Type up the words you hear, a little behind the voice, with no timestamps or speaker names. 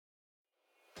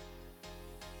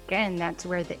again, that's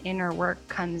where the inner work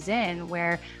comes in,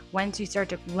 where once you start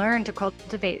to learn to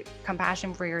cultivate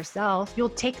compassion for yourself, you'll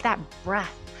take that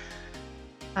breath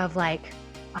of like,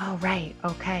 oh, right,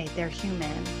 okay, they're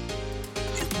human.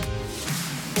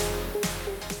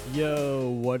 Yo,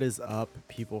 what is up,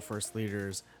 People First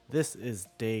Leaders? This is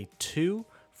day 2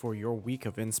 for your week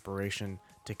of inspiration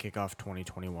to kick off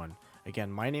 2021.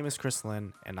 Again, my name is Chris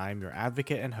Lynn, and I am your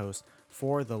advocate and host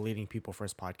for the Leading People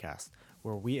First podcast,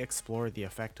 where we explore the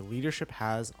effect leadership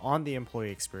has on the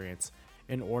employee experience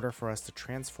in order for us to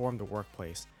transform the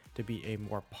workplace to be a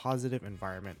more positive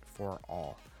environment for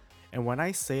all. And when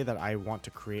I say that I want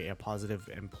to create a positive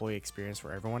employee experience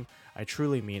for everyone, I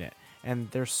truly mean it.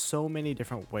 And there's so many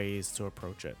different ways to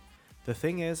approach it. The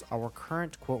thing is, our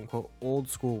current quote-unquote old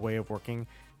school way of working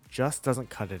just doesn't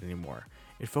cut it anymore.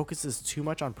 It focuses too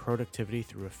much on productivity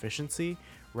through efficiency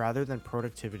rather than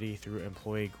productivity through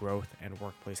employee growth and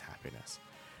workplace happiness.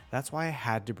 That's why I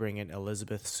had to bring in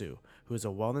Elizabeth Su, who is a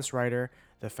wellness writer,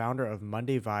 the founder of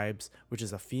Monday Vibes, which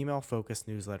is a female-focused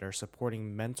newsletter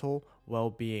supporting mental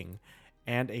well-being,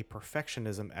 and a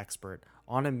perfectionism expert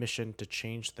on a mission to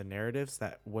change the narratives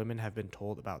that women have been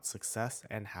told about success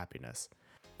and happiness.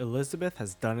 Elizabeth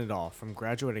has done it all, from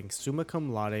graduating summa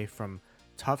cum laude from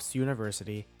Tufts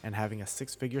University and having a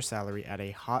 6-figure salary at a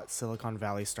hot Silicon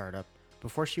Valley startup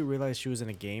before she realized she was in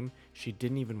a game she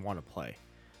didn't even want to play.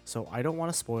 So I don't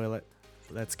want to spoil it.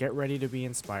 Let's get ready to be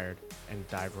inspired and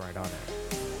dive right on it.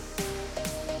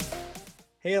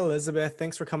 Hey, Elizabeth,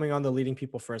 thanks for coming on the Leading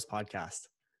People First podcast.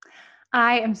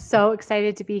 I am so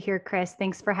excited to be here, Chris.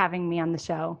 Thanks for having me on the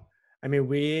show. I mean,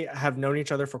 we have known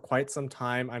each other for quite some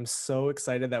time. I'm so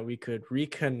excited that we could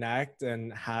reconnect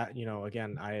and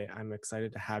again, I'm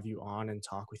excited to have you on and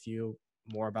talk with you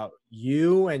more about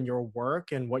you and your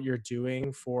work and what you're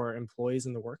doing for employees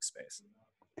in the workspace.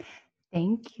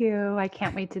 Thank you. I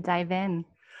can't wait to dive in.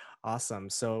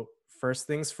 Awesome. So first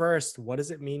things first, what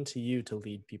does it mean to you to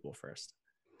lead people first?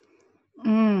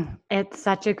 It's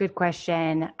such a good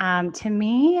question. To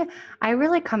me, I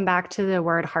really come back to the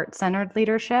word heart-centered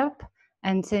leadership.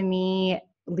 And to me,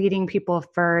 leading people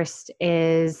first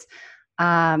is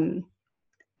um,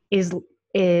 is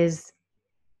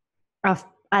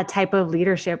a type of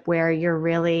leadership where you're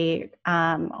really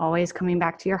always coming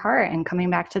back to your heart and coming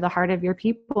back to the heart of your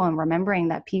people and remembering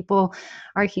that people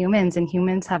are humans and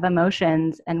humans have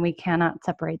emotions and we cannot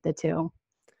separate the two.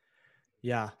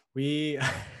 Yeah,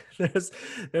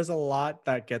 there's a lot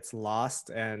that gets lost,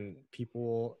 and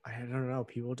people, I don't know,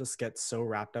 people just get so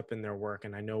wrapped up in their work.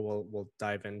 And I know we'll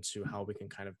dive into how we can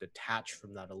kind of detach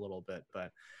from that a little bit,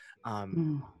 but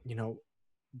you know,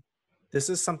 this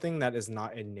is something that is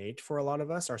not innate for a lot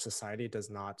of us. Our society does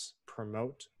not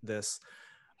promote this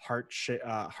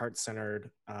heart-centered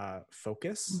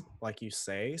focus, like you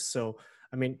say. So,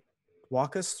 I mean,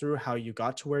 walk us through how you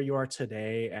got to where you are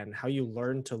today and how you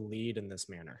learned to lead in this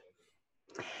manner.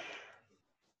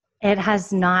 It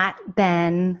has not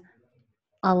been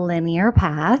a linear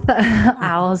path.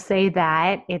 I'll say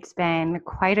that. It's been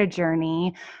quite a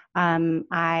journey.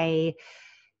 I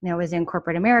was in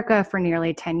corporate America for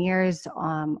nearly 10 years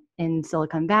in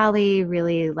Silicon Valley,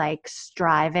 really like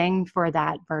striving for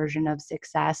that version of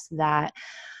success that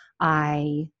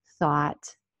I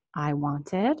thought I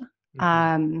wanted.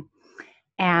 And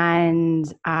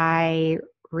I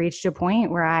reached a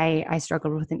point where I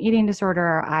struggled with an eating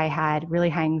disorder. I had really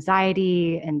high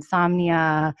anxiety,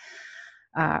 insomnia,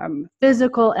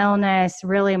 physical illness.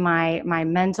 Really, my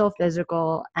mental,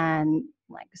 physical, and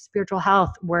like spiritual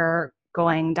health were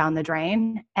going down the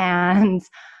drain. And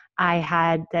I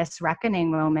had this reckoning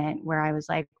moment where I was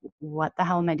like, what the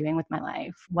hell am I doing with my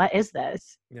life? What is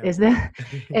this? Yeah.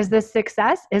 Is this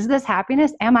success? Is this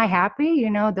happiness? Am I happy?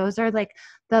 Those are like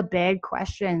the big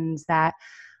questions that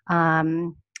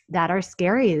are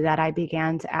scary that I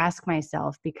began to ask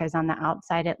myself, because on the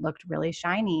outside it looked really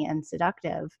shiny and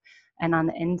seductive. And on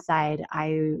the inside,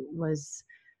 I was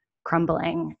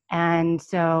crumbling. And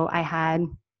so I had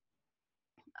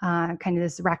kind of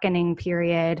this reckoning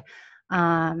period,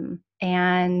 and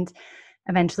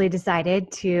eventually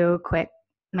decided to quit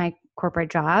my corporate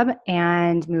job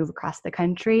and move across the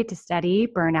country to study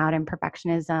burnout and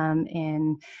perfectionism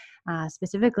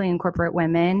specifically in corporate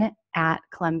women at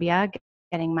Columbia,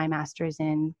 getting my master's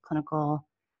in clinical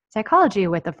psychology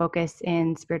with a focus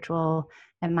in spirituality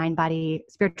and mind-body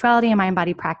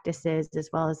practices, as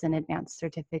well as an advanced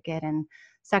certificate in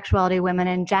sexuality, women,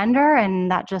 and gender.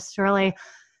 And that just really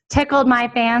tickled my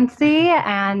fancy.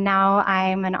 And now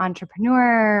I'm an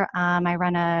entrepreneur. I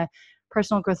run a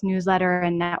personal growth newsletter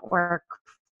and network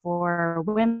for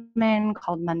women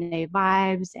called Monday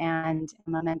Vibes, and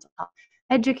I'm a mental health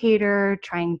educator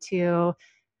trying to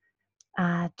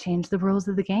change the rules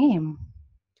of the game.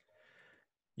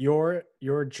 Your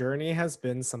journey has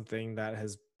been something that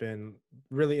has been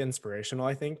really inspirational,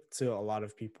 I think, to a lot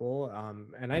of people.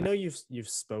 And I know you've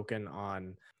spoken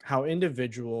on how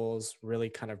individuals really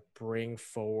kind of bring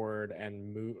forward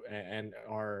and move and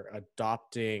are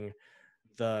adopting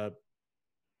the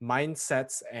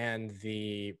mindsets and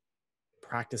the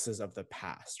practices of the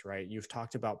past, right? You've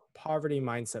talked about poverty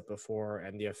mindset before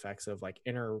and the effects of like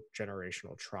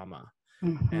intergenerational trauma,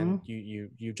 Mm-hmm. and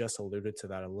you just alluded to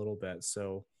that a little bit.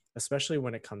 So especially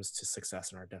when it comes to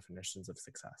success and our definitions of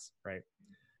success, right?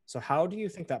 So how do you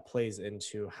think that plays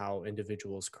into how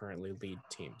individuals currently lead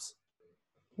teams?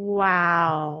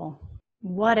 Wow.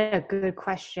 What a good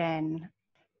question.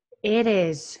 It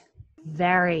is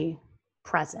very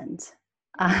present,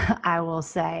 I will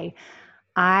say.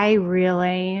 I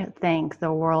really think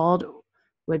the world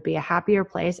would be a happier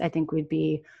place. I think we'd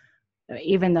be,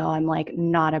 even though I'm like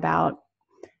not about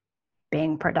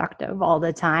being productive all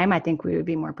the time, I think we would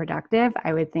be more productive.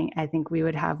 I think we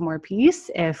would have more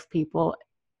peace if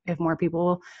more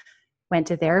people went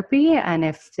to therapy and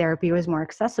if therapy was more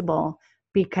accessible,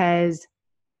 because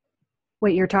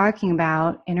what you're talking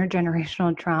about,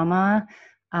 intergenerational trauma,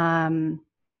 um,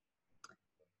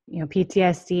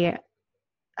 PTSD,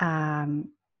 um,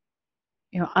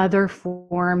 other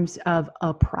forms of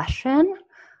oppression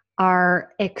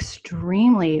are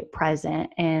extremely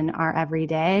present in our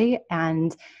everyday,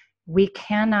 and we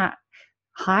cannot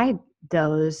hide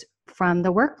those from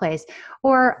the workplace.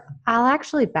 Or I'll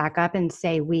actually back up and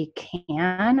say we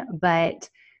can,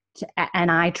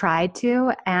 and I tried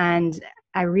to, and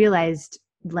I realized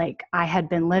like I had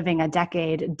been living a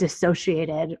decade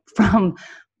dissociated from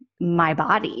my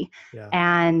body. Yeah.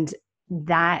 And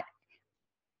that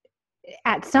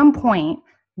at some point,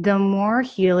 the more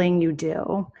healing you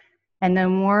do, and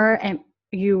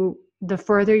the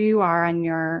further you are on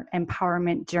your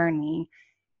empowerment journey,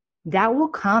 that will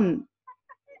come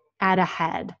at a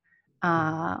head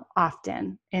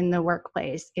often in the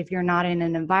workplace if you're not in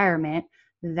an environment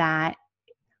that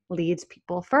leads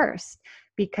people first,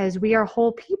 because we are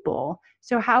whole people.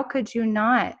 So how could you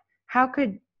not? How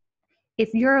could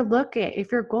if your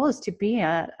goal is to be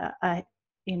a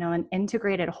an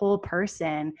integrated whole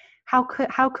person, how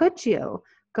could you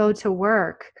go to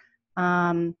work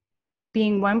um,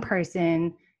 being one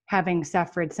person having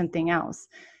suffered something else?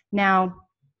 Now,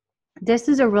 this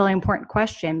is a really important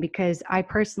question because I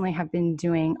personally have been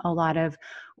doing a lot of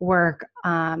work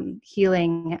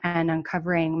healing and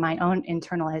uncovering my own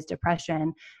internalized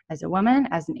depression as a woman,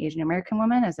 as an Asian American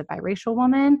woman, as a biracial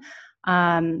woman.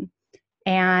 Um,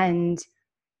 and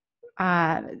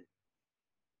uh,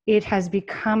 it has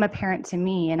become apparent to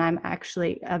me, and I'm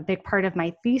actually a big part of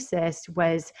my thesis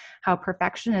was how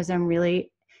perfectionism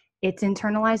really, it's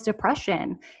internalized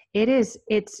depression. It's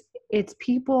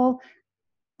people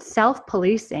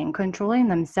self-policing, controlling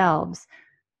themselves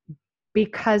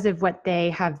because of what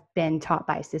they have been taught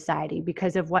by society,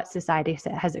 because of what society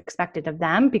has expected of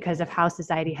them, because of how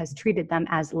society has treated them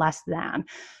as less than.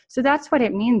 So that's what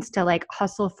it means to like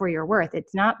hustle for your worth.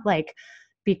 It's not like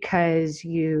because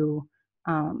you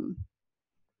um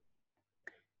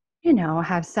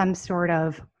have some sort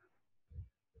of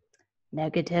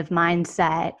negative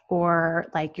mindset, or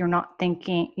like you're not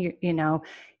thinking,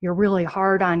 you're really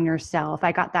hard on yourself.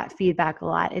 I got that feedback a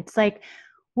lot. It's like,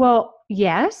 well,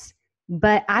 yes,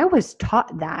 but I was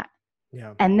taught that,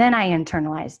 Yeah. and then I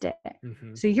internalized it.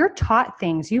 Mm-hmm. So you're taught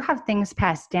things, you have things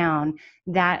passed down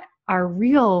that are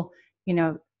real,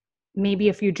 maybe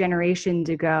a few generations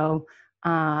ago,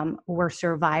 were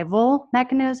survival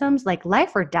mechanisms, like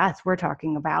life or death we're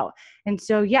talking about. And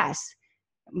so yes,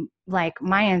 like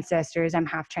my ancestors, I'm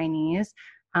half Chinese,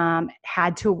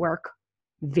 had to work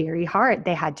very hard.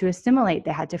 They had to assimilate.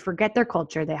 They had to forget their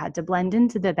culture. They had to blend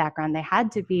into the background. They had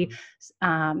to be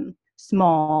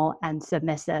small and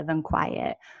submissive and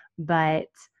quiet. But,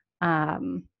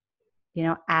 as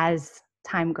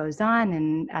time goes on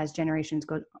and as generations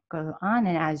go on,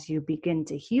 and as you begin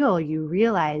to heal, you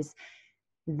realize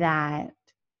that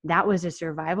that was a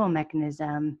survival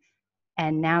mechanism.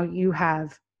 And now you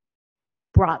have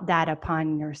brought that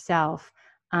upon yourself.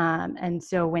 And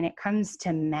so when it comes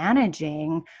to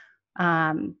managing,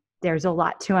 there's a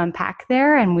lot to unpack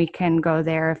there, and we can go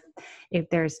there if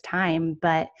there's time.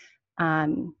 But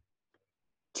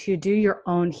to do your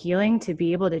own healing, to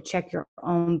be able to check your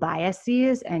own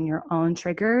biases and your own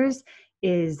triggers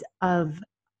is of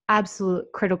absolute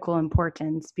critical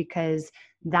importance, because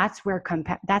that's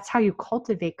how you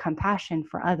cultivate compassion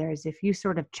for others. If you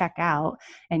sort of check out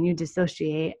and you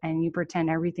dissociate and you pretend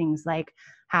everything's like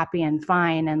happy and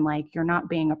fine and like you're not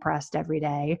being oppressed every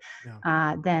day,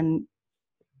 Yeah. then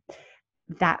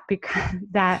that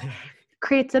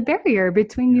creates a barrier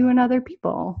between you Yeah. and other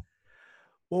people.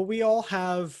 Well, we all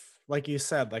have, like you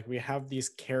said, like we have these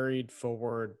carried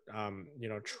forward,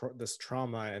 this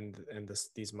trauma and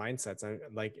these mindsets. And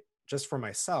like, just for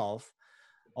myself,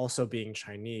 also being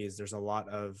Chinese, there's a lot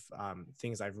of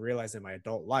things I've realized in my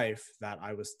adult life that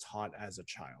I was taught as a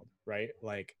child, right?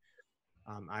 Like,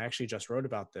 I actually just wrote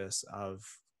about this of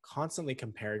constantly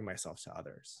comparing myself to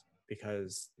others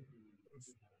because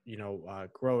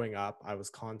growing up, I was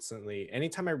constantly,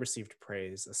 anytime I received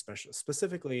praise, especially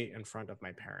specifically in front of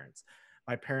my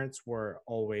parents were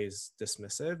always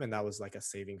dismissive, and that was like a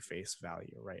saving face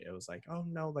value, right? It was like, oh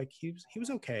no, like he was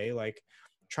okay, like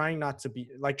trying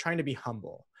to be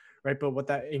humble, right? But what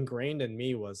that ingrained in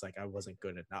me was like I wasn't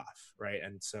good enough, right?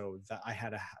 And so that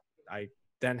I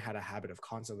then had a habit of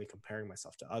constantly comparing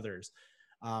myself to others,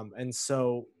 and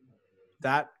so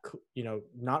that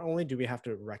not only do we have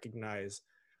to recognize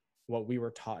what we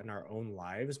were taught in our own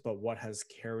lives, but what has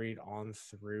carried on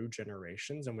through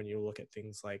generations. And when you look at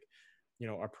things like,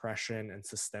 oppression and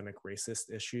systemic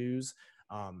racist issues,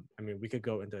 I mean, we could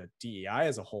go into DEI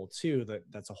as a whole too.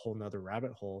 That's a whole nother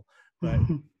rabbit hole. But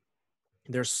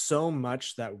there's so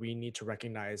much that we need to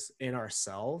recognize in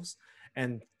ourselves.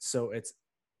 And so it's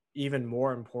even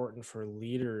more important for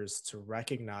leaders to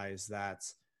recognize that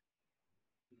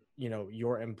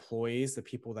your employees, the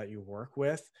people that you work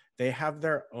with, they have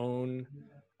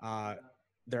uh,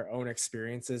 their own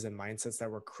experiences and mindsets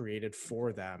that were created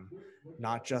for them,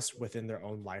 not just within their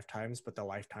own lifetimes, but the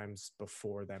lifetimes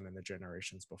before them and the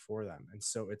generations before them. And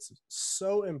so it's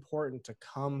so important to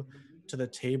come to the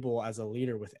table as a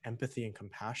leader with empathy and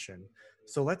compassion.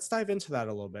 So let's dive into that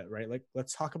a little bit, right? Like,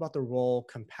 let's talk about the role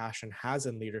compassion has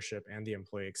in leadership and the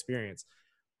employee experience.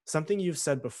 Something you've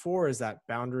said before is that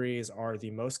boundaries are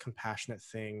the most compassionate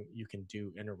thing you can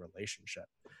do in a relationship.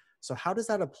 So how does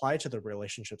that apply to the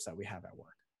relationships that we have at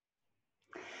work?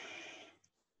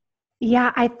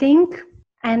 Yeah, I think,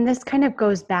 and this kind of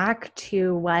goes back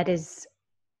to what is,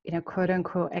 quote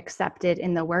unquote, accepted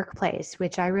in the workplace,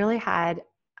 which I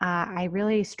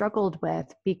really struggled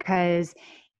with because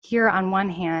here on one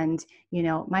hand,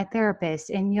 my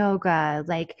therapist in yoga,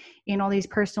 like in all these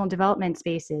personal development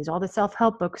spaces, all the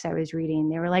self-help books I was reading,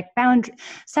 they were like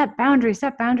set boundaries,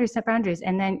 set boundaries, set boundaries.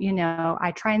 And then,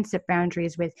 I try and set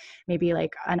boundaries with maybe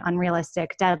like an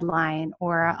unrealistic deadline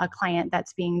or a client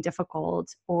that's being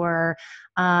difficult, or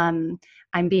I'm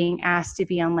being asked to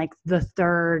be on like the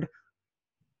third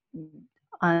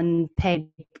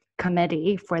unpaid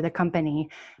committee for the company.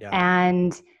 Yeah.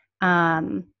 And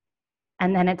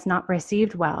and then it's not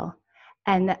received well,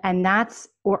 and that's,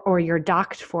 or you're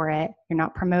docked for it, you're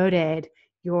not promoted,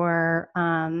 you're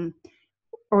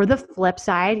or the flip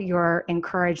side, you're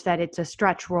encouraged that it's a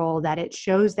stretch role, that it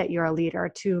shows that you're a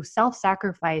leader. To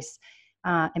self-sacrifice,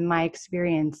 in my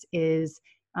experience, is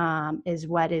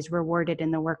what is rewarded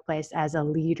in the workplace as a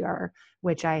leader,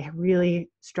 which I really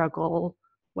struggle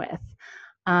with.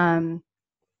 Um,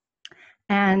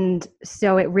 and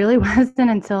so it really wasn't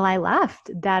until I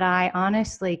left that I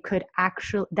honestly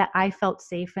that I felt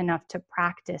safe enough to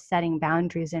practice setting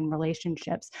boundaries in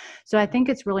relationships. So I think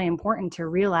it's really important to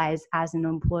realize as an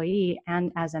employee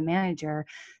and as a manager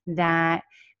that,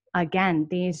 again,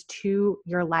 these two,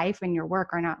 your life and your work,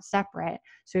 are not separate.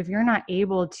 So if you're not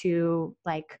able to,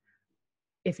 like,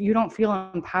 if you don't feel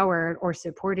empowered or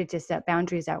supported to set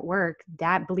boundaries at work,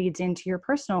 that bleeds into your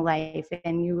personal life,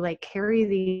 and you like carry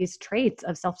these traits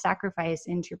of self-sacrifice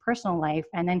into your personal life,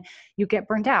 and then you get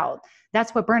burned out.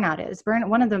 That's what burnout is.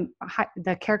 One of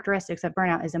the characteristics of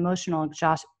burnout is emotional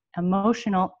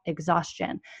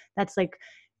exhaustion. That's like,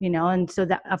 and so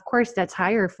that, of course, that's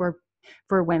higher for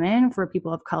women, for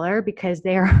people of color, because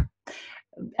they're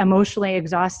emotionally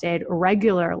exhausted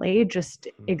regularly, just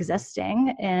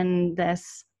existing in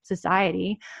this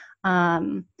society.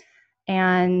 And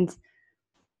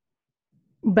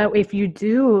but if you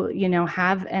do,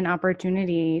 have an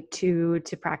opportunity to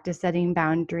practice setting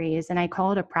boundaries, and I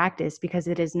call it a practice because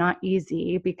it is not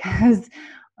easy, because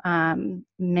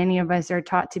many of us are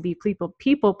taught to be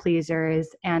people pleasers,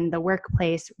 and the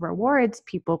workplace rewards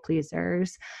people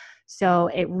pleasers. So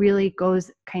it really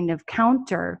goes kind of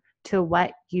counter to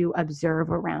what you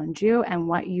observe around you and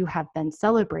what you have been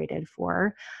celebrated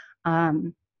for.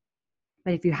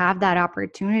 But if you have that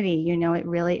opportunity, it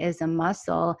really is a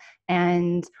muscle.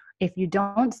 And if you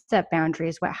don't set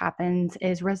boundaries, what happens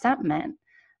is resentment.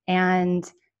 And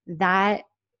that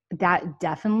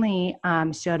definitely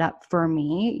showed up for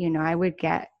me. I would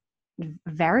get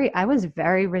I was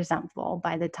very resentful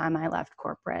by the time I left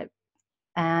corporate.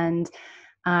 And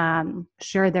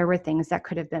sure, there were things that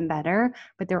could have been better,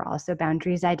 but there were also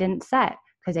boundaries I didn't set.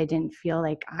 because I didn't feel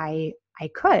like I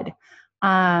could.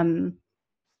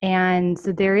 And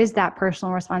so there is that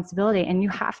personal responsibility, and you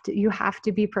have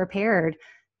to be prepared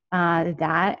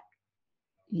that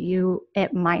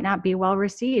it might not be well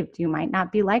received. You might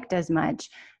not be liked as much.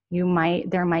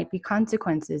 There might be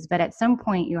consequences, but at some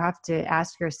point you have to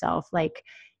ask yourself, like,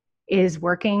 is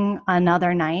working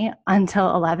another night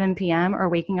until 11 p.m. or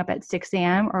waking up at 6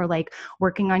 a.m. or like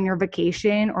working on your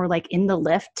vacation or like in the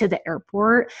lift to the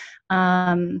airport,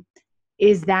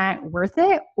 is that worth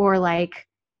it? Or like,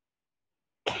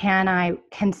 can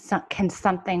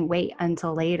something wait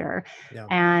until later? Yeah.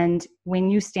 And when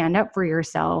you stand up for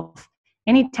yourself,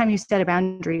 anytime you set a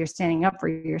boundary, you're standing up for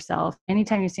yourself.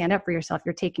 Anytime you stand up for yourself,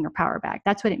 you're taking your power back.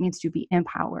 That's what it means to be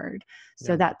empowered.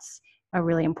 So Yeah. that's a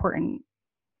really important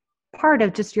part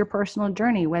of just your personal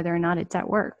journey, whether or not it's at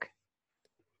work.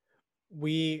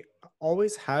 We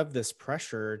always have this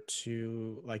pressure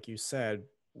to, like you said,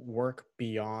 work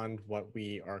beyond what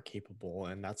we are capable.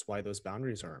 And that's why those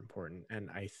boundaries are important. And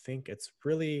I think it's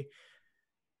really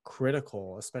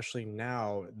critical, especially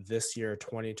now, this year,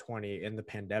 2020, in the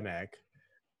pandemic,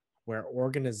 where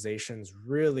organizations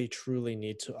really truly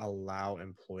need to allow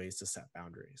employees to set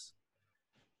boundaries.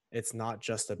 It's not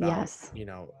just about, Yes.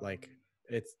 like,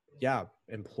 it's, yeah,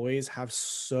 employees have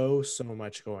so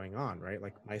much going on, right?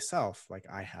 Like myself, like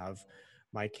I have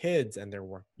my kids and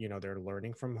they're they're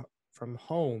learning from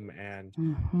home, and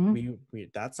Mm-hmm. we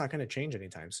that's not going to change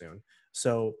anytime soon.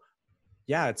 So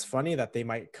yeah, it's funny that they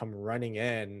might come running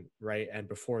in, right? And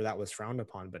before that was frowned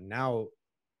upon, but now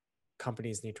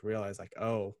companies need to realize, like,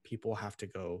 oh, people have to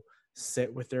go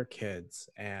sit with their kids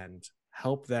and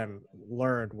help them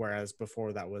learn, whereas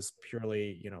before that was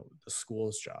purely, the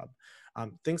school's job.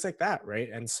 Things like that, right?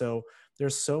 And so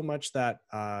there's so much that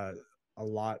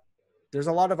there's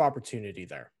a lot of opportunity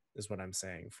there, is what I'm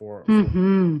saying, for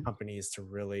Mm-hmm. companies to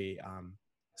really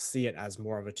see it as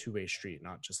more of a two-way street,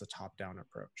 not just a top-down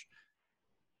approach.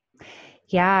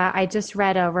 Yeah, I just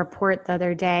read a report the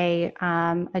other day,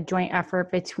 a joint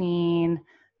effort between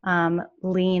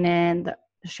Lean In,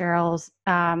 Cheryl's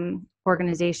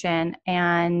organization,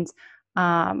 and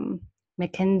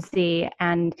McKinsey.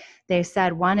 And they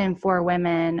said 1 in 4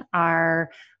 women are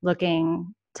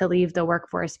looking to leave the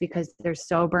workforce because they're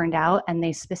so burned out. And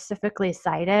they specifically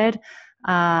cited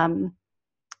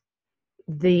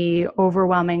the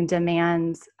overwhelming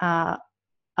demands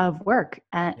of work,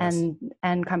 Yes.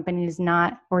 and companies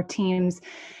not, or teams.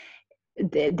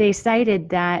 They cited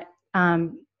that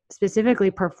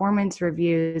specifically performance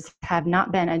reviews have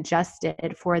not been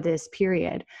adjusted for this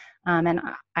period. And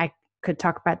I could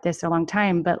talk about this a long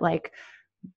time, but like,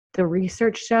 the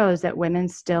research shows that women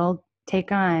still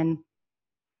take on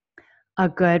a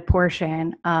good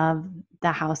portion of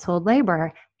the household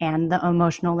labor and the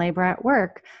emotional labor at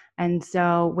work. And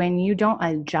so when you don't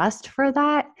adjust for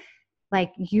that,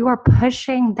 like, you are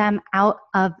pushing them out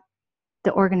of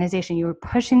the organization, you are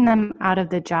pushing them out of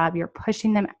the job, you're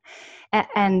pushing them.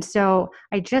 And so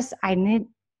I need,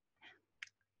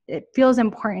 it feels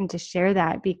important to share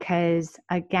that, because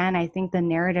again, I think the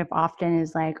narrative often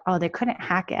is like, oh, they couldn't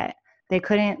hack it. They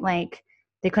didn't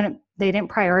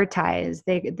prioritize.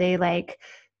 They like,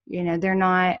 they're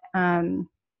not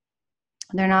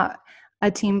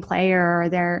a team player,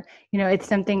 or it's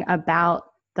something about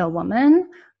the woman,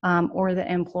 or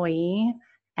the employee.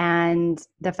 And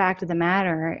the fact of the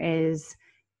matter is,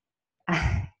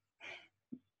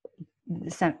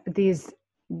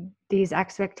 these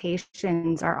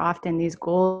expectations are often, these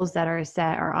goals that are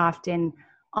set are often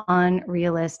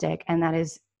unrealistic, and that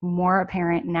is more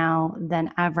apparent now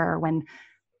than ever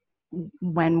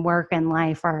when work and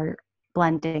life are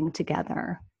blending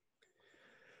together.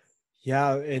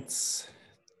 Yeah,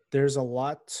 there's a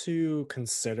lot to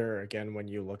consider, again, when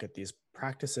you look at these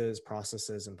practices,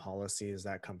 processes, and policies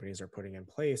that companies are putting in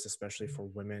place, especially for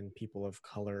women, people of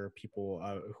color, people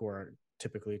who are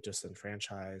typically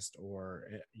disenfranchised or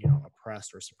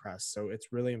oppressed or suppressed. So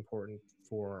it's really important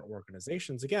for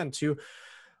organizations, again, to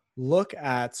look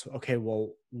at, okay,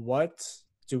 well, what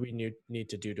do we need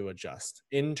to do to adjust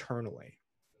internally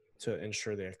to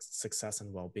ensure the success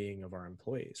and well-being of our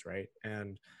employees, right?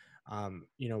 And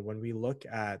when we look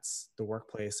at the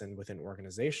workplace and within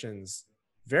organizations,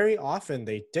 very often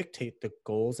they dictate the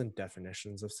goals and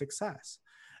definitions of success.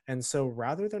 And so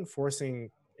rather than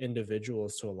forcing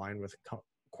individuals to align with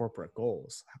corporate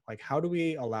goals, like, how do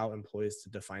we allow employees to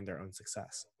define their own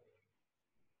success?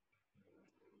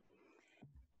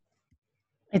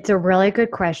 It's a really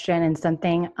good question, and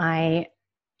something I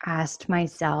asked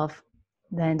myself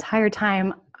the entire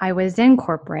time I was in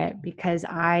corporate, because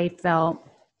I felt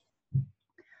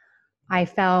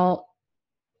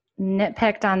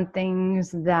nitpicked on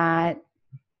things that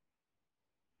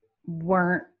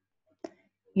weren't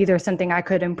either something I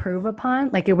could improve upon,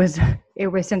 like it was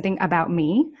something about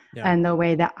me Yeah. and the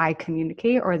way that I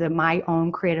communicate or my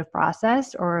own creative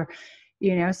process, or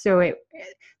so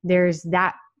there's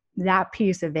that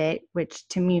piece of it, which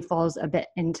to me falls a bit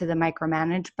into the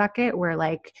micromanage bucket, where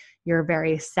like you're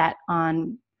very set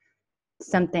on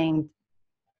something,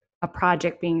 a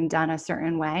project being done a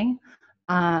certain way.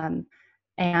 um,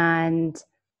 and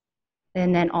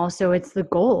and then also it's the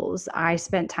goals. I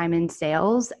spent time in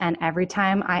sales, and every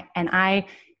time I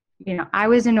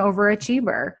was an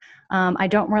overachiever. I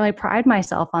don't really pride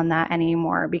myself on that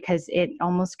anymore because it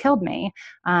almost killed me.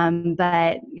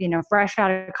 But fresh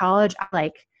out of college, I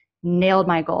like nailed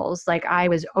my goals. Like I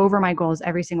was over my goals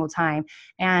every single time.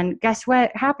 And guess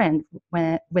what happened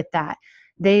with that?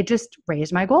 They just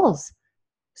raised my goals.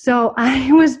 So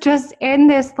I was just in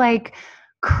this like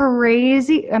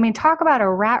crazy, I mean, talk about a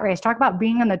rat race, talk about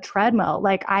being on the treadmill.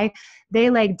 They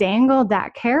like dangled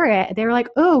that carrot. They were like,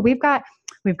 oh, we've got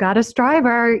a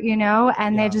striver,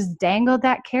 and they Yeah. just dangled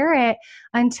that carrot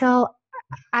until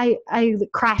I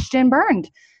crashed and burned.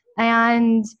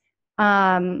 And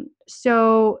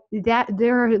so that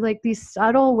there are like these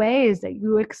subtle ways that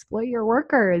you exploit your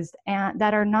workers and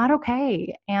that are not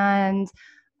okay.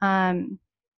 Um,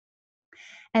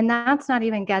 and that's not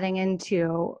even getting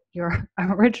into your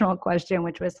original question,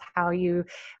 which was how you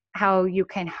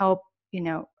can help, you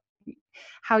know,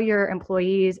 how you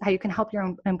can help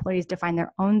your employees define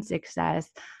their own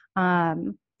success.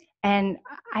 Um, and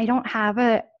I don't have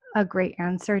a great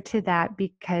answer to that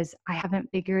because I haven't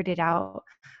figured it out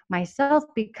myself,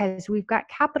 because we've got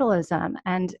capitalism.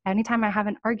 And anytime I have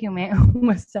an argument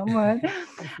with someone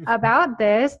about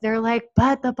this, they're like,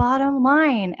 but the bottom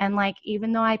line. And like,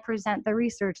 even though I present the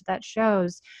research that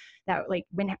shows that like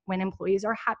when employees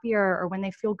are happier, or when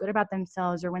they feel good about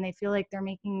themselves, or when they feel like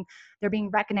they're being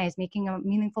recognized, making a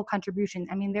meaningful contribution.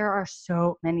 I mean, there are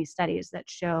so many studies that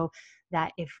show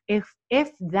that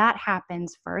if that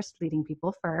happens first, leading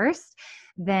people first,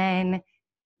 then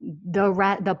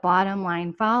the bottom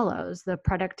line follows, the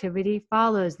productivity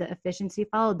follows, the efficiency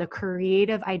follows, the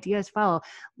creative ideas follow.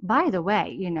 By the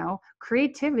way,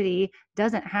 creativity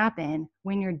doesn't happen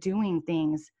when you're doing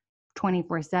things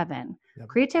 24/7. Yep.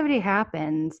 Creativity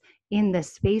happens in the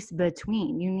space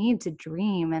between. You need to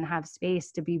dream and have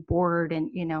space to be bored, and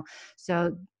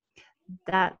so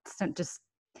that's just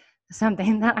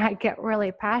something that I get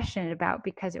really passionate about,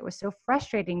 because it was so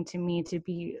frustrating to me to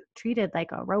be treated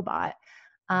like a robot.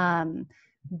 Um,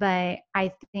 but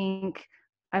I think,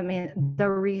 I mean, the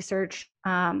research,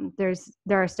 there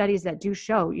are studies that do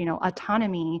show,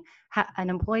 autonomy, an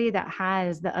employee that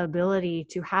has the ability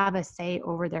to have a say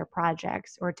over their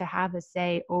projects, or to have a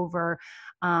say over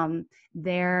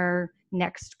their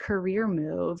next career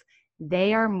move,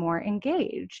 they are more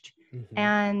engaged. Mm-hmm.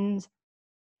 And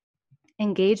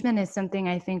engagement is something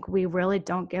I think we really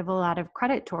don't give a lot of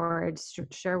credit towards.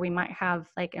 Sure, we might have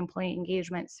like employee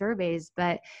engagement surveys,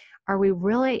 but are we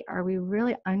really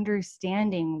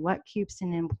understanding what keeps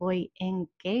an employee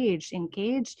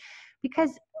engaged?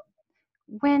 Because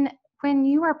when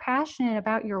you are passionate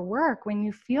about your work, when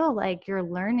you feel like you're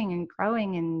learning and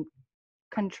growing and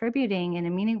contributing in a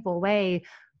meaningful way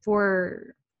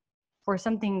for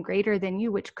something greater than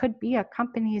you, which could be a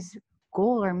company's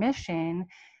goal or mission,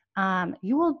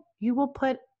 you will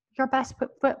put your best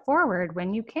foot forward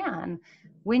when you can.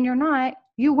 When you're not,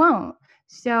 you won't.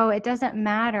 So it doesn't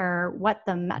matter what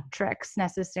the metrics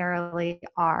necessarily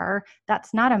are.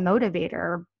 That's not a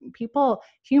motivator.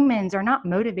 Humans are not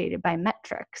motivated by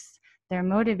metrics. They're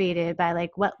motivated by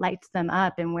like what lights them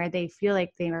up and where they feel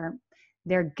like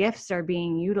their gifts are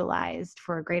being utilized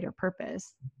for a greater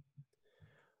purpose.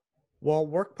 Well,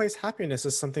 workplace happiness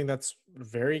is something that's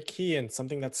very key and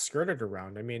something that's skirted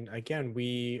around. I mean, again,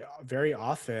 we very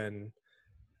often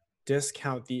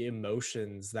discount the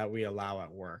emotions that we allow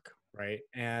at work, right?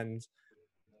 And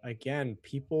again,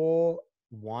 people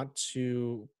want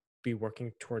to be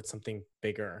working towards something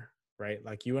bigger, right?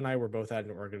 Like you and I were both at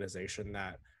an organization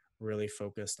that really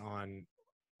focused on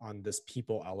this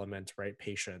people element, right?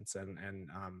 Patients and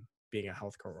being a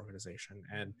healthcare organization,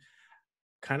 and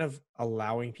kind of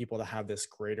allowing people to have this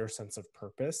greater sense of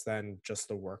purpose than just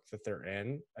the work that they're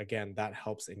in. Again, that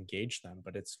helps engage them,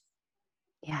 but it's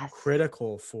Yes.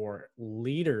 critical for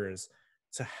leaders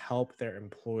to help their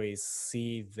employees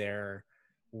see their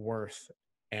worth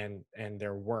and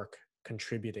their work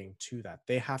contributing to that.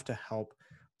 They have to help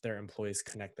their employees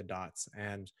connect the dots.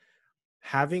 And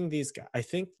having these, I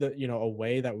think that, a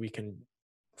way that we can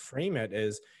frame it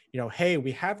is, hey,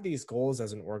 we have these goals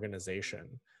as an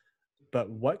organization,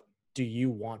 but what do you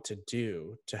want to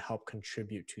do to help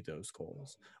contribute to those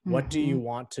goals? What do Mm-hmm. you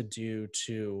want to do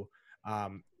to,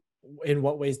 um, in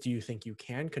what ways do you think you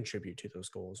can contribute to those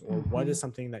goals? Or what Mm-hmm. is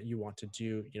something that you want to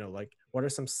do? Like what are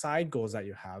some side goals that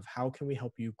you have? How can we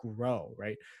help you grow?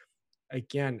 Right.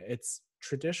 Again, it's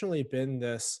traditionally been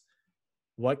this,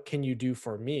 what can you do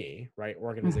for me? Right.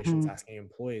 Organizations Mm-hmm. asking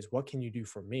employees, what can you do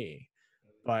for me?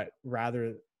 But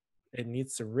rather, it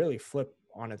needs to really flip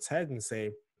on its head and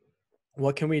say,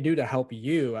 what can we do to help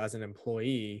you as an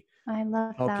employee I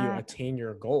love help you that. attain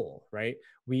your goal? Right.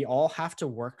 We all have to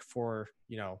work for,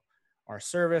 our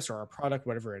service or our product,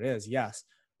 whatever it is. Yes.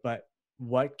 But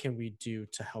what can we do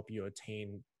to help you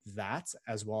attain that,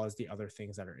 as well as the other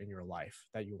things that are in your life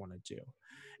that you want to do?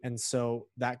 And so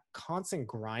that constant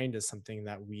grind is something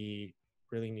that we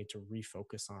really need to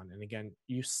refocus on. And again,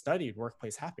 you studied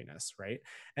workplace happiness, right?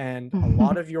 And a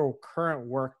lot of your current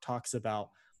work talks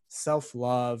about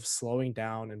self-love, slowing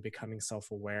down and becoming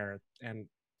self-aware, and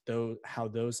how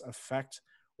those affect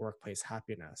workplace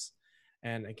happiness.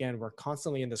 And again, we're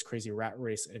constantly in this crazy rat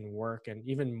race in work, and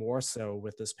even more so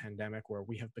with this pandemic, where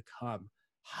we have become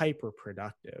hyper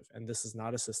productive, and this is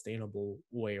not a sustainable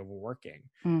way of working.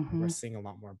 And we're Mm-hmm. seeing a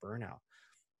lot more burnout.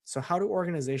 So how do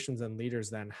organizations and leaders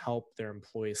then help their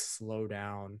employees slow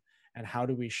down? And how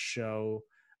do we show,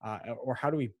 or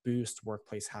how do we boost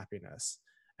workplace happiness?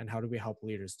 And how do we help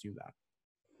leaders do that?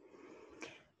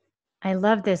 I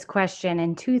love this question,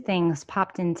 and two things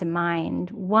popped into mind.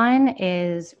 One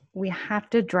is we have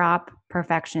to drop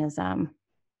perfectionism.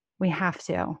 We have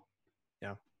to.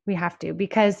 Yeah. We have to,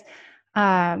 because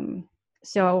um,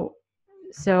 so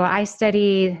I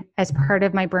studied, as part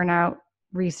of my burnout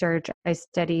research, I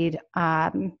studied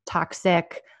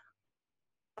toxic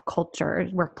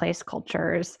cultures, workplace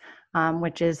cultures,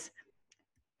 which is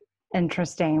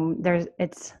interesting.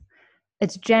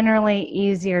 It's generally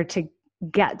easier to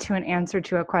get to an answer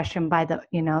to a question by the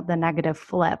negative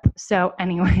flip. So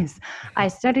anyways, I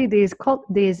studied these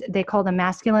they call them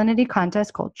masculinity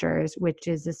contest cultures, which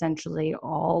is essentially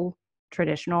all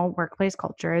traditional workplace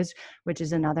cultures, which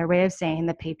is another way of saying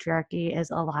the patriarchy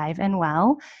is alive and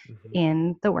well Mhm.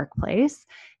 in the workplace.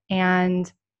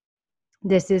 And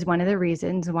this is one of the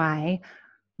reasons why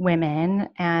women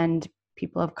and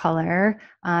people of color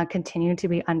continue to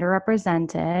be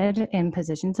underrepresented in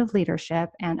positions of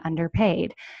leadership and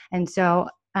underpaid. And so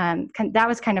that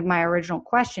was kind of my original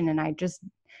question. And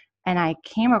I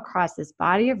came across this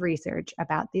body of research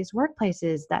about these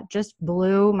workplaces that just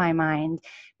blew my mind,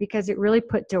 because it really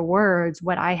put to words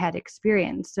what I had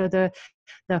experienced. So the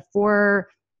four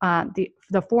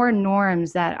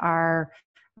norms that are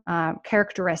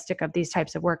characteristic of these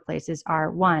types of workplaces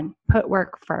are: one, put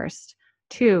work first;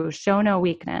 two, show no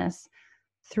weakness;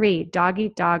 three, dog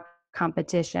eat dog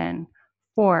competition;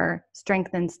 four,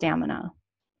 strength and stamina,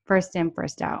 first in,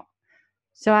 first out.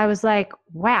 So I was like,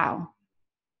 wow,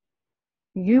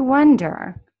 you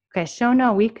wonder, okay, show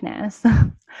no weakness.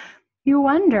 You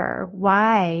wonder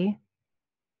why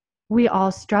we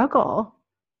all struggle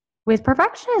with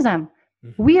perfectionism.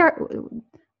 Mhm. We are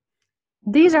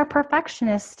These are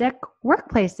perfectionistic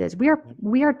workplaces.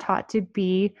 We are taught to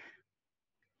be,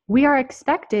 we are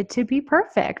expected to be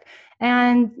perfect.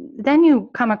 And then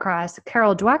you come across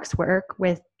Carol Dweck's work,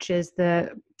 which is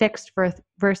the fixed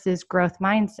versus growth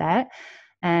mindset.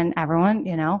 And everyone,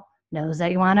 knows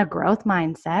that you want a growth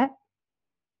mindset.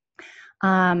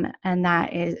 And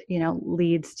that is,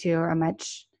 leads to a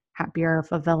much happier,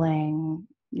 fulfilling,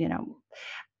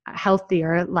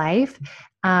 healthier life.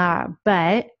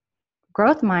 But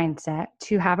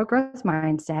to have a growth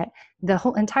mindset, the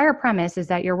whole entire premise is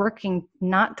that you're working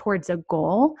not towards a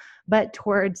goal, but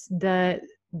towards the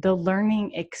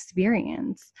learning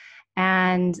experience,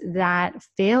 and that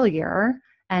failure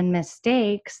and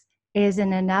mistakes is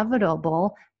an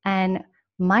inevitable, and,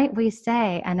 might we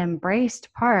say, an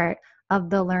embraced part of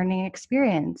the learning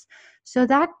experience. So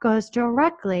that goes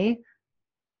directly,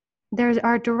 there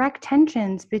are direct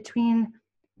tensions between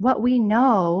what we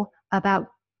know about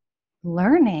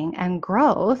learning and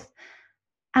growth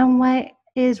and what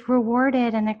is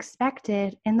rewarded and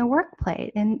expected in the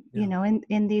workplace, Yeah.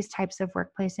 in these types of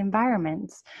workplace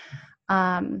environments.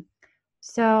 um,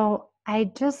 so I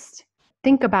just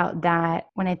think about that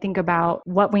when I think about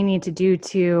what we need to do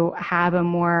to have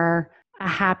a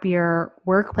happier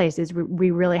workplaces.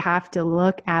 We really have to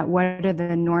look at what are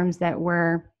the norms that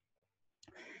we're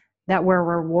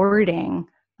rewarding,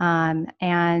 and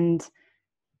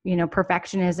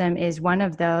perfectionism is one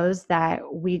of those that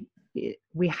we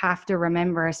have to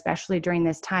remember, especially during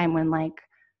this time when,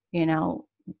 you know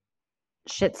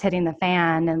shit's hitting the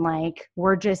fan, and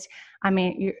we're just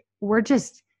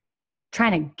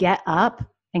trying to get up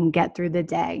and get through the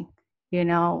day.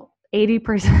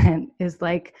 80% is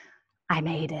like, I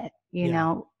made it,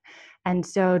 And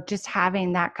so just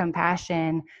having that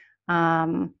compassion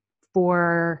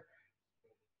for,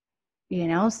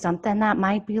 something that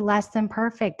might be less than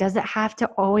perfect. Does it have to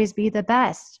always be the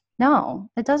best? No,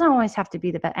 it doesn't always have to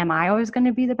be the best. Am I always going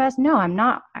to be the best? No, I'm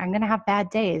not. I'm going to have bad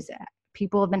days.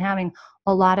 People have been having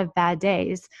a lot of bad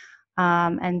days.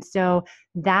 And so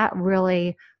that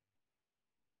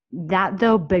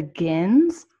though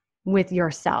begins with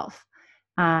yourself.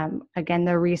 Again,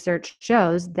 the research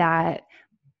shows that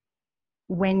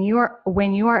when you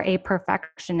are a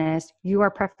perfectionist, you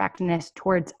are perfectionist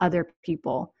towards other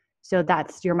people. So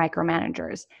that's your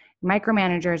micromanagers.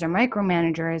 Micromanagers are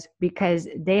micromanagers because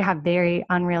they have very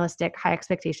unrealistic high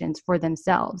expectations for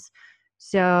themselves.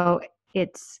 So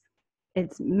it's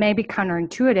maybe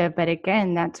counterintuitive, but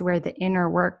again, that's where the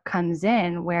inner work comes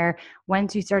in, where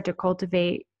once you start to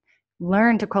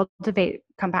learn to cultivate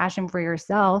compassion for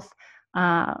yourself,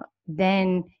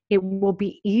 then it will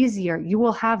be easier. You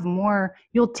will have more,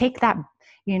 you'll take that,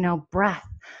 breath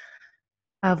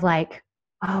of like,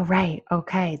 oh, right.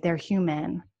 Okay. They're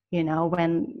human.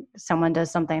 When someone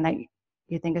does something that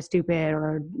you think is stupid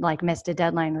or like missed a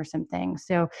deadline or something.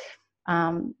 So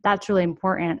that's really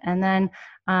important. And then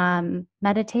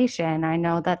meditation, I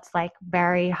know that's like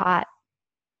very hot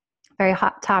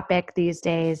topic these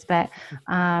days, but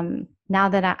now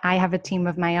that I have a team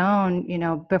of my own,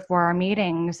 before our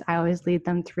meetings, I always lead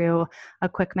them through a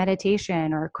quick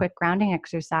meditation or a quick grounding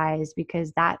exercise,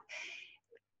 because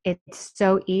it's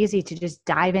so easy to just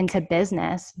dive into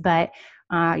business, but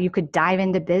you could dive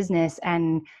into business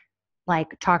and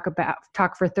like talk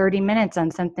for 30 minutes on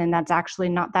something that's actually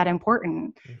not that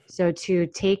important. Mm-hmm. So to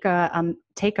take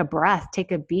a breath,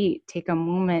 take a beat, take a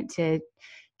moment to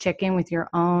check in with your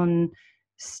own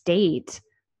state,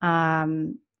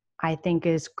 I think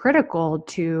is critical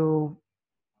to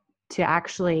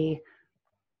actually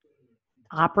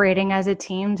operating as a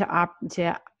team,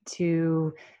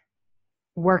 to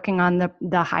working on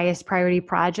the highest priority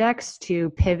projects, to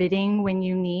pivoting when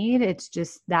you need. It's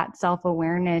just that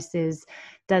self-awareness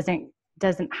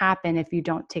doesn't happen if you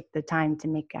don't take the time to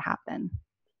make it happen.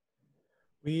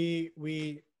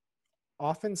 We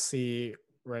often see,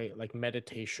 right, like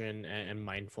meditation and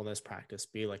mindfulness practice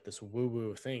be like this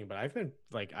woo-woo thing, but I've been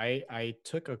like, I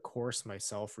took a course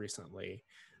myself recently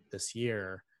this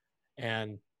year,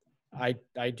 and I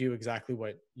do exactly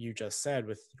what you just said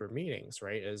with your meetings,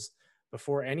 right? Is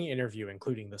before any interview,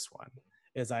 including this one,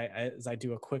 is I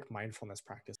do a quick mindfulness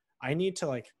practice. I need to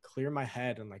like clear my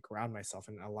head and like ground myself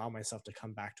and allow myself to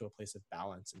come back to a place of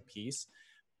balance and peace.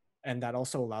 And that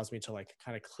also allows me to like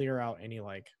kind of clear out any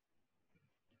like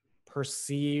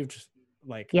perceived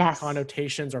like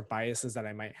connotations or biases that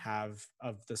I might have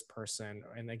of this person.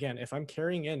 And again, if I'm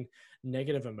carrying in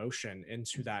negative emotion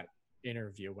into that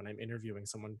interview, when I'm interviewing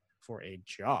someone for a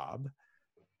job,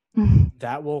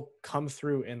 that will come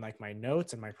through in like my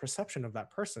notes and my perception of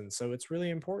that person. So it's really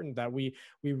important that we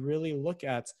really look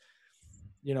at,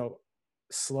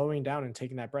 slowing down and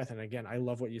taking that breath. And again, I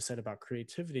love what you said about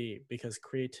creativity, because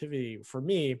creativity for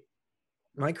me,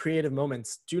 my creative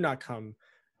moments do not come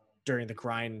during the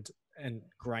grind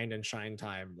and shine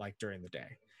time, like during the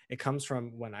day. It comes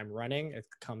from when I'm running. It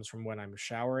comes from when I'm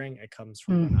showering. It comes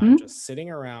from when I'm just sitting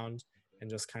around and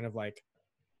just kind of like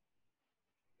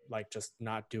just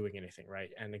not doing anything, right?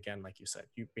 And again, like you said,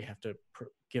 we have to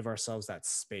give ourselves that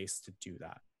space to do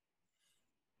that.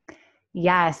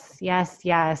 Yes.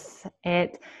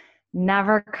 It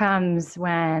never comes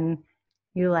when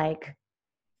you like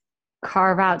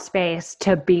carve out space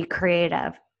to be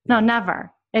creative. No,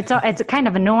 never. It's kind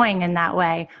of annoying in that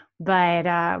way, but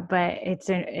it's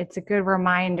a good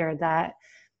reminder that,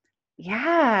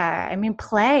 yeah, I mean,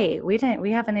 play. We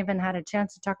haven't even had a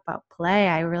chance to talk about play.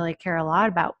 I really care a lot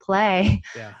about play,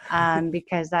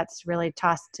 because that's really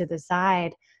tossed to the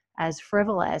side as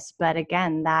frivolous. But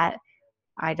again, that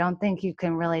I don't think you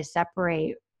can really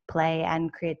separate play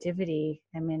and creativity.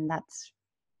 I mean, that's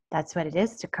what it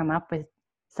is, to come up with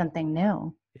something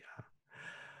new. Yeah.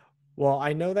 Well,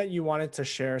 I know that you wanted to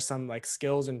share some like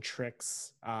skills and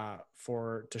tricks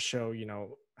to show,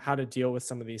 how to deal with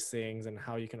some of these things, and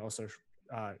how you can also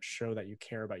show that you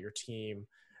care about your team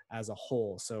as a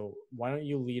whole. So why don't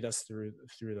you lead us through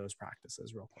those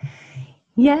practices real quick?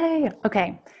 Yay.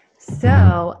 Okay.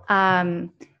 So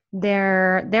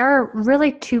there are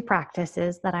really two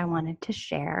practices that I wanted to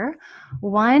share.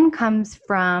 One comes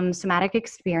from somatic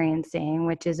experiencing,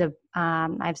 which is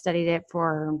I've studied it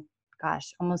for,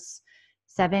 almost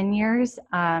 7 years.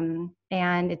 And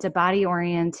it's a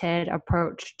body-oriented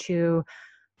approach to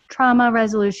trauma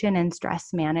resolution and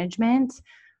stress management.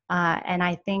 And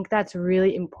I think that's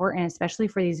really important, especially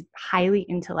for these highly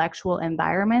intellectual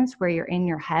environments where you're in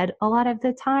your head a lot of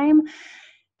the time,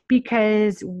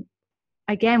 because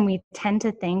again, we tend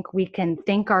to think we can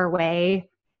think our way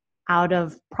out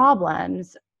of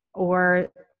problems, or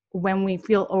when we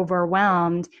feel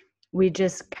overwhelmed, we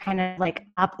just kind of like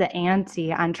up the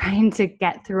ante on trying to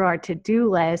get through our to-do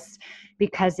list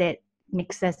because it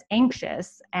makes us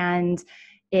anxious. And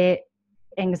it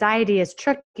anxiety is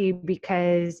tricky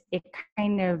because it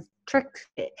kind of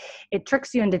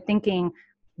tricks you into thinking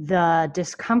the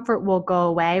discomfort will go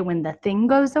away when the thing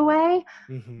goes away.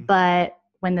 Mm-hmm. But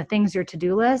when the thing's your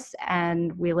to-do list,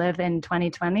 and we live in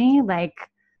 2020, like,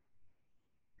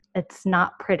 it's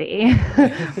not pretty.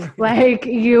 Like,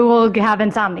 you will have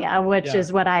insomnia, which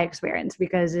is what I experience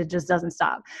because it just doesn't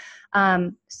stop.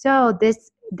 So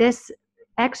this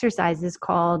exercise is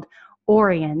called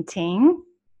orienting,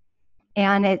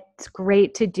 and it's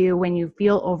great to do when you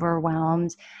feel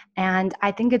overwhelmed. And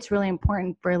I think it's really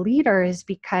important for leaders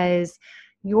because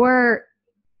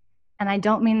and I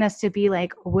don't mean this to be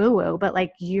like woo-woo, but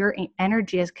like your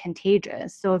energy is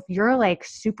contagious. So if you're like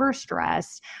super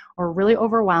stressed or really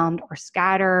overwhelmed or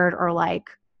scattered or like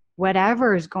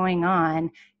whatever is going on,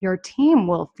 your team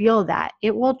will feel that.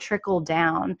 It will trickle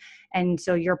down. And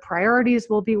so your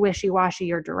priorities will be wishy-washy,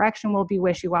 your direction will be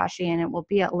wishy-washy, and it will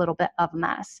be a little bit of a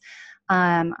mess.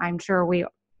 I'm sure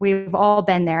we've all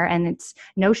been there, and it's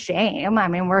no shame. I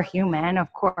mean, we're human,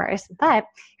 of course, but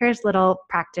here's little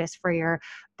practice for your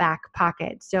back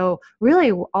pocket. So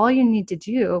really all you need to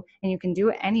do, and you can do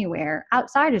it anywhere.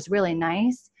 Outside is really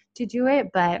nice to do it,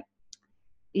 but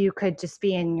you could just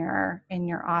be in your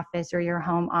office or your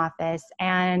home office.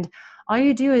 And all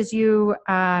you do is you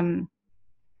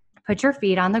put your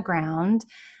feet on the ground.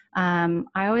 I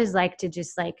always like to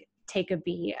just like take a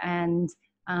beat and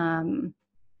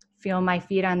feel my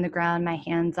feet on the ground, my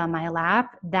hands on my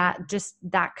lap.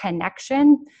 That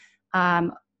connection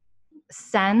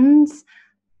sends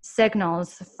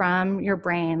signals from your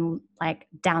brain like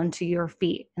down to your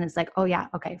feet. And it's like, oh yeah,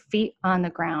 okay, feet on the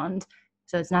ground.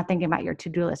 So it's not thinking about your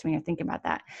to-do list when you're thinking about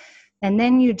that. And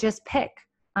then you just pick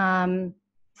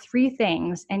 3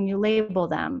 things and you label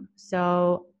them.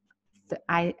 So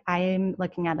I'm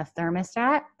looking at a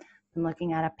thermostat, I'm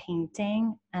looking at a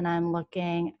painting, and I'm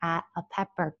looking at a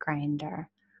pepper grinder.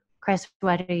 Chris,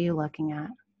 what are you looking at?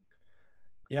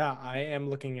 Yeah, I am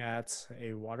looking at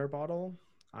a water bottle.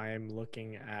 I am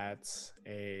looking at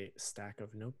a stack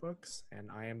of notebooks,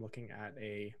 and I am looking at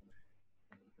a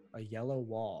yellow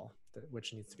wall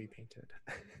which needs to be painted.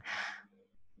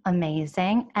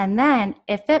 Amazing. And then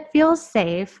if it feels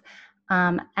safe,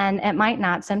 and it might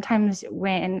not, sometimes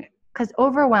because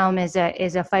overwhelm is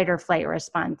a fight or flight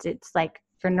response. It's like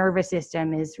your nervous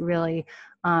system is really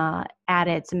at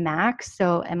its max.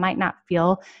 So it might not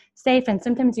feel safe. And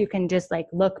sometimes you can just like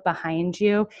look behind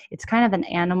you. It's kind of an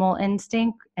animal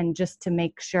instinct. And just to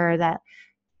make sure that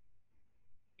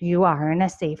you are in a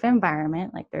safe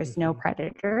environment, like there's no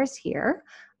predators here.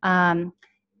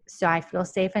 So I feel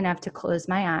safe enough to close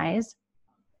my eyes.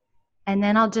 And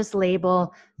then I'll just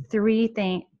label 3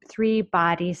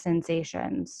 body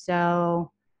sensations.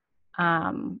 So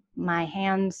my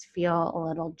hands feel a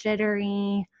little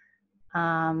jittery.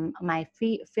 My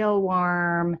feet feel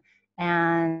warm,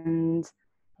 and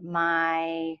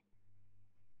my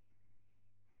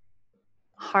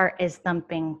heart is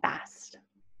thumping fast.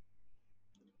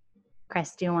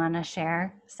 Chris, do you want to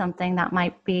share something that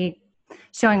might be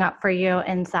showing up for you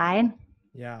inside?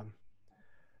 Yeah.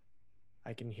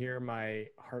 I can hear my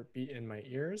heartbeat in my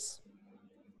ears.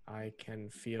 I can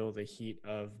feel the heat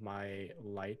of my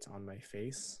light on my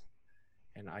face,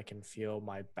 and I can feel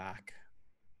my back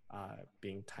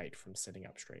being tight from sitting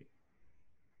up straight.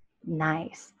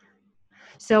 Nice.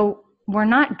 So we're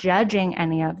not judging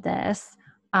any of this.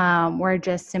 We're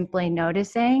just simply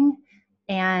noticing.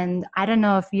 And I don't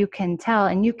know if you can tell,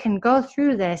 and you can go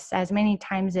through this as many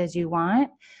times as you want.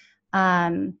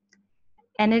 And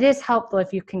it is helpful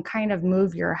if you can kind of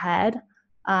move your head.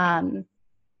 But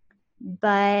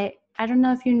I don't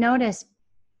know if you notice,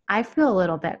 I feel a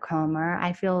little bit calmer.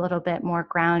 I feel a little bit more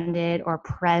grounded or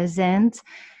present.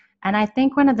 And I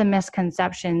think one of the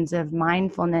misconceptions of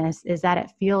mindfulness is that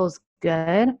it feels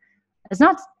good. It's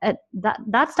not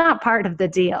that's not part of the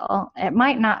deal. It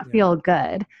might not feel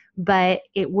good, but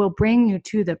it will bring you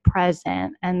to the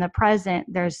present. And the present,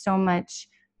 there's so much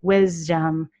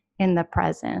wisdom in the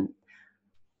present.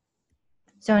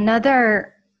 So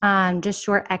another just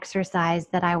short exercise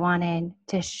that I wanted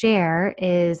to share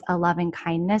is a loving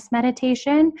kindness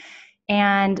meditation.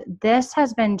 And this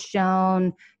has been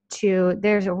shown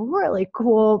there's a really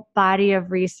cool body of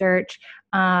research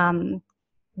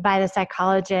by the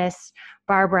psychologist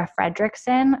Barbara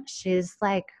Fredrickson. She's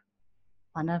like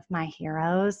one of my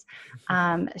heroes.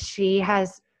 She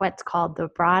has what's called the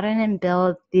broaden and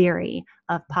build theory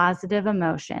of positive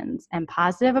emotions. And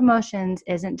positive emotions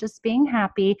isn't just being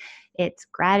happy, it's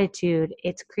gratitude,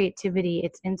 it's creativity,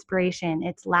 it's inspiration,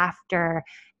 it's laughter,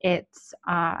 it's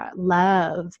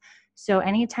love. So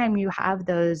anytime you have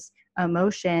those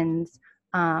emotions,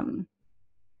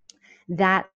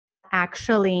 that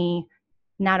actually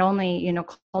not only,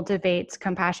 cultivates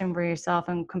compassion for yourself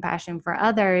and compassion for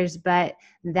others, but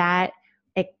that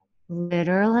it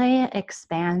literally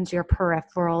expands your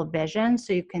peripheral vision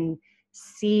so you can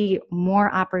see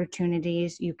more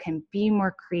opportunities, you can be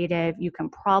more creative, you can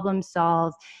problem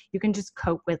solve, you can just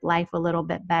cope with life a little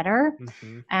bit better.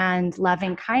 Mm-hmm. And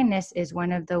loving kindness is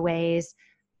one of the ways,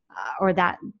 or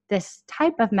that this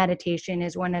type of meditation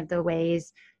is one of the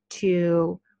ways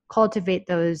to cultivate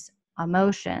those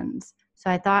emotions. So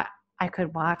I thought I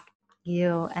could walk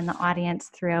you and the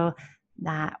audience through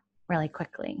that really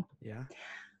quickly. Yeah.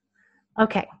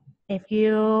 Okay. If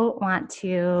you want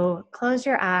to close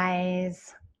your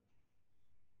eyes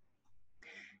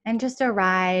and just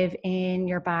arrive in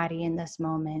your body in this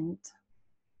moment,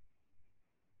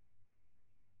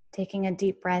 taking a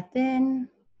deep breath in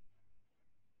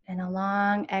and a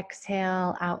long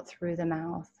exhale out through the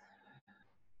mouth.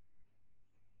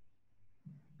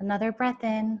 Another breath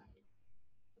in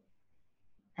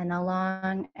and a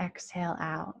long exhale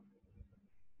out.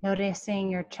 Noticing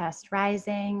your chest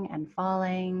rising and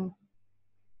falling,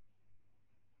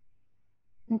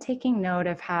 and taking note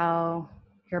of how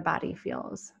your body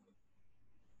feels.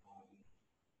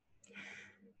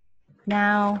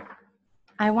 Now,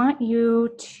 I want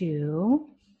you to,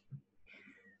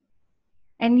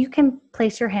 and you can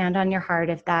place your hand on your heart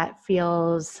if that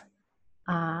feels,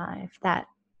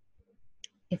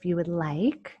 if you would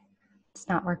like. It's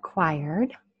not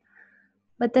required,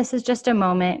 but this is just a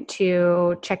moment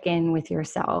to check in with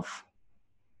yourself.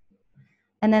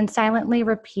 And then silently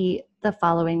repeat the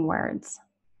following words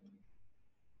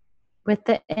with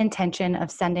the intention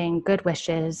of sending good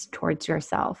wishes towards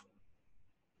yourself.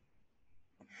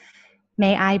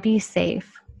 May I be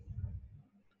safe.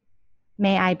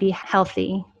 May I be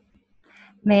healthy.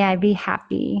 May I be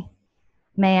happy.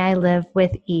 May I live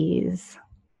with ease.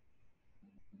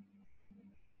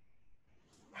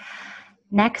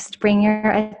 Next, bring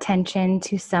your attention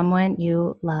to someone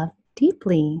you love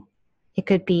deeply. It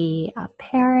could be a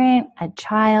parent, a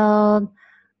child,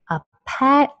 a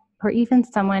pet, or even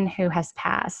someone who has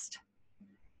passed.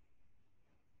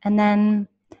 And then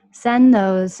send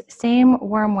those same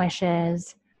warm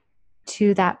wishes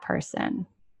to that person.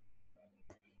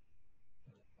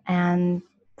 And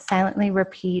silently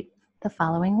repeat the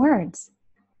following words.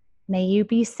 May you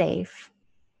be safe.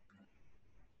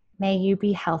 May you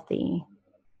be healthy.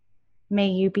 May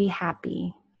you be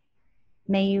happy.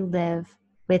 May you live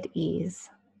with ease.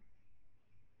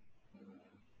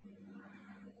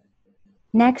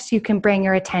 Next, you can bring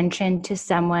your attention to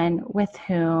someone with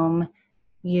whom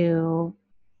you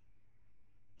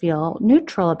feel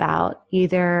neutral about,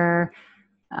 either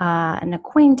an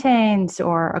acquaintance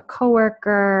or a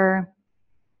coworker,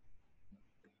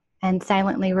 and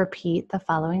silently repeat the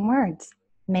following words.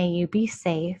 May you be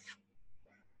safe.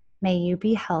 May you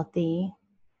be healthy.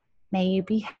 May you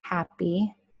be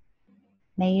happy.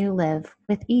 May you live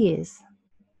with ease.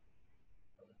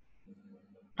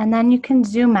 And then you can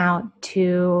zoom out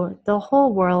to the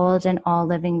whole world and all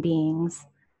living beings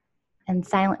and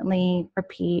silently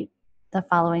repeat the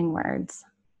following words.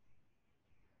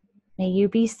 May you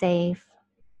be safe.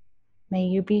 May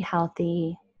you be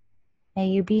healthy. May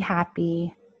you be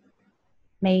happy.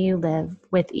 May you live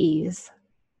with ease.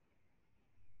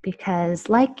 Because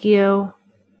like you,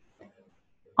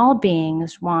 all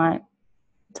beings want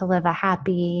to live a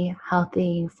happy,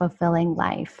 healthy, fulfilling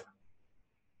life.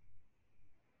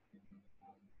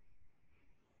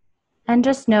 And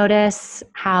just notice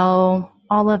how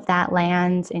all of that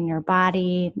lands in your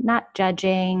body, not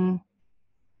judging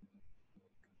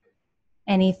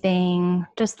anything,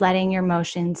 just letting your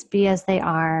emotions be as they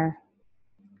are.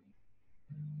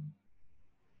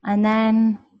 And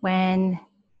then when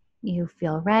you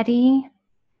feel ready,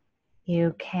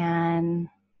 you can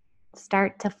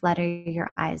start to flutter your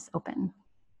eyes open.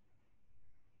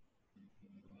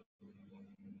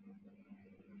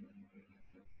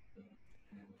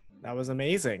 That was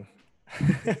amazing.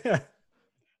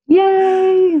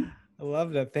 Yay! I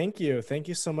loved it. Thank you. Thank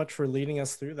you so much for leading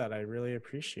us through that. I really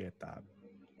appreciate that.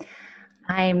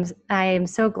 I'm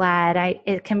so glad.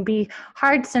 It can be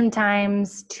hard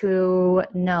sometimes to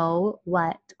know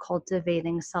what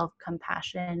cultivating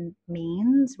self-compassion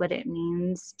means, what it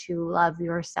means to love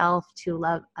yourself, to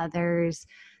love others,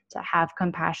 to have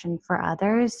compassion for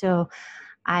others. So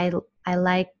I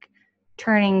like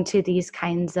turning to these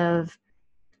kinds of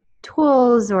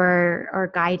tools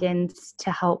or guidance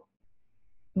to help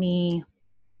me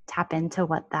tap into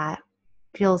what that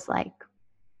feels like.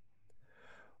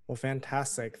 Well,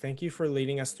 fantastic. Thank you for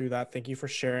leading us through that. Thank you for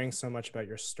sharing so much about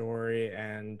your story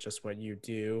and just what you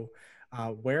do.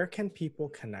 Where can people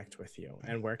connect with you,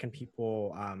 and where can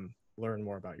people learn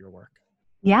more about your work?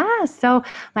 Yeah, so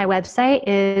my website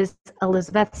is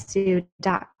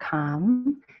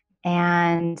elizabethsu.com,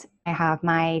 and I have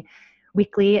my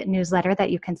weekly newsletter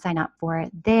that you can sign up for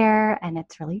there, and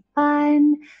it's really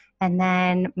fun. And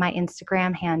then my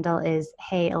Instagram handle is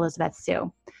Hey Elizabeth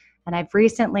Su. And I've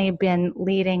recently been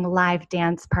leading live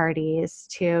dance parties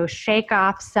to shake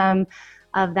off some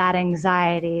of that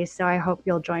anxiety. So I hope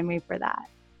you'll join me for that.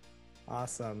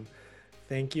 Awesome.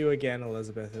 Thank you again,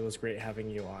 Elizabeth. It was great having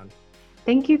you on.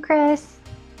 Thank you, Chris.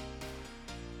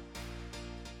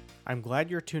 I'm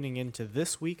glad you're tuning in to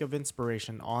this week of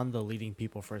inspiration on the Leading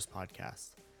People First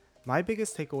podcast. My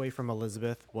biggest takeaway from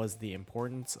Elizabeth was the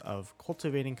importance of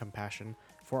cultivating compassion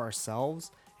for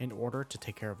ourselves in order to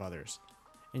take care of others.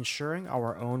 Ensuring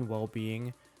our own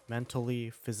well-being, mentally,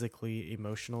 physically,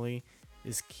 emotionally,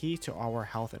 is key to our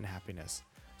health and happiness.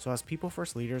 So as people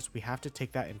first leaders, we have to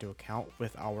take that into account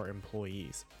with our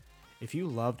employees. If you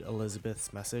loved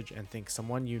Elizabeth's message and think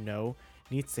someone you know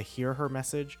needs to hear her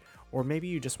message, or maybe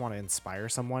you just want to inspire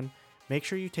someone, make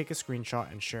sure you take a screenshot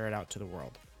and share it out to the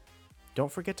world.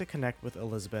 Don't forget to connect with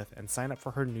Elizabeth and sign up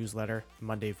for her newsletter,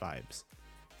 Monday Vibes.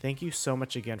 Thank you so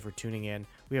much again for tuning in.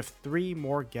 We have 3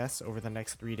 more guests over the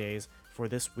next 3 days for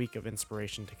this week of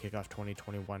inspiration to kick off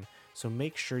 2021, so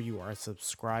make sure you are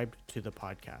subscribed to the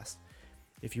podcast.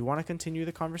 If you want to continue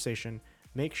the conversation,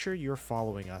 make sure you're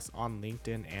following us on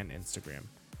LinkedIn and Instagram.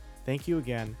 Thank you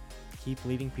again. Keep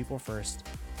leading people first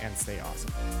and stay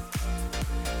awesome.